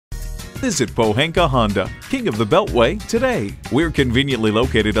Visit Pohanka Honda, King of the Beltway, today. We're conveniently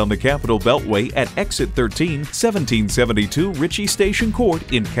located on the Capitol Beltway at Exit 13, 1772 Ritchie Station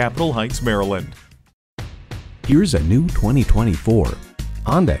Court in Capitol Heights, Maryland. Here's a new 2024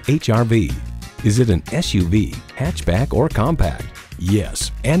 Honda HR-V. Is it an SUV, hatchback, or compact?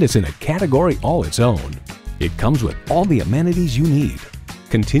 Yes, and it's in a category all its own. It comes with all the amenities you need.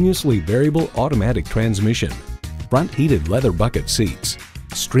 Continuously variable automatic transmission, front heated leather bucket seats,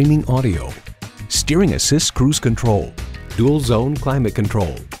 streaming audio, steering assist cruise control, dual zone climate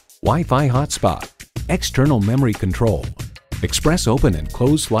control, Wi-Fi hotspot, external memory control, express open and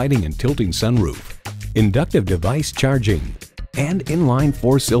closed sliding and tilting sunroof, inductive device charging, and inline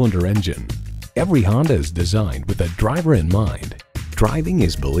 4-cylinder engine. Every Honda is designed with a driver in mind. Driving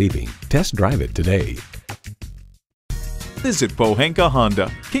is believing. Test drive it today. Visit Pohanka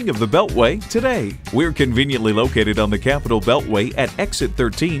Honda, King of the Beltway, today. We're conveniently located on the Capitol Beltway at Exit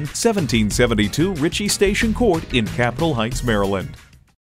 13, 1772 Ritchie Station Court in Capitol Heights, Maryland.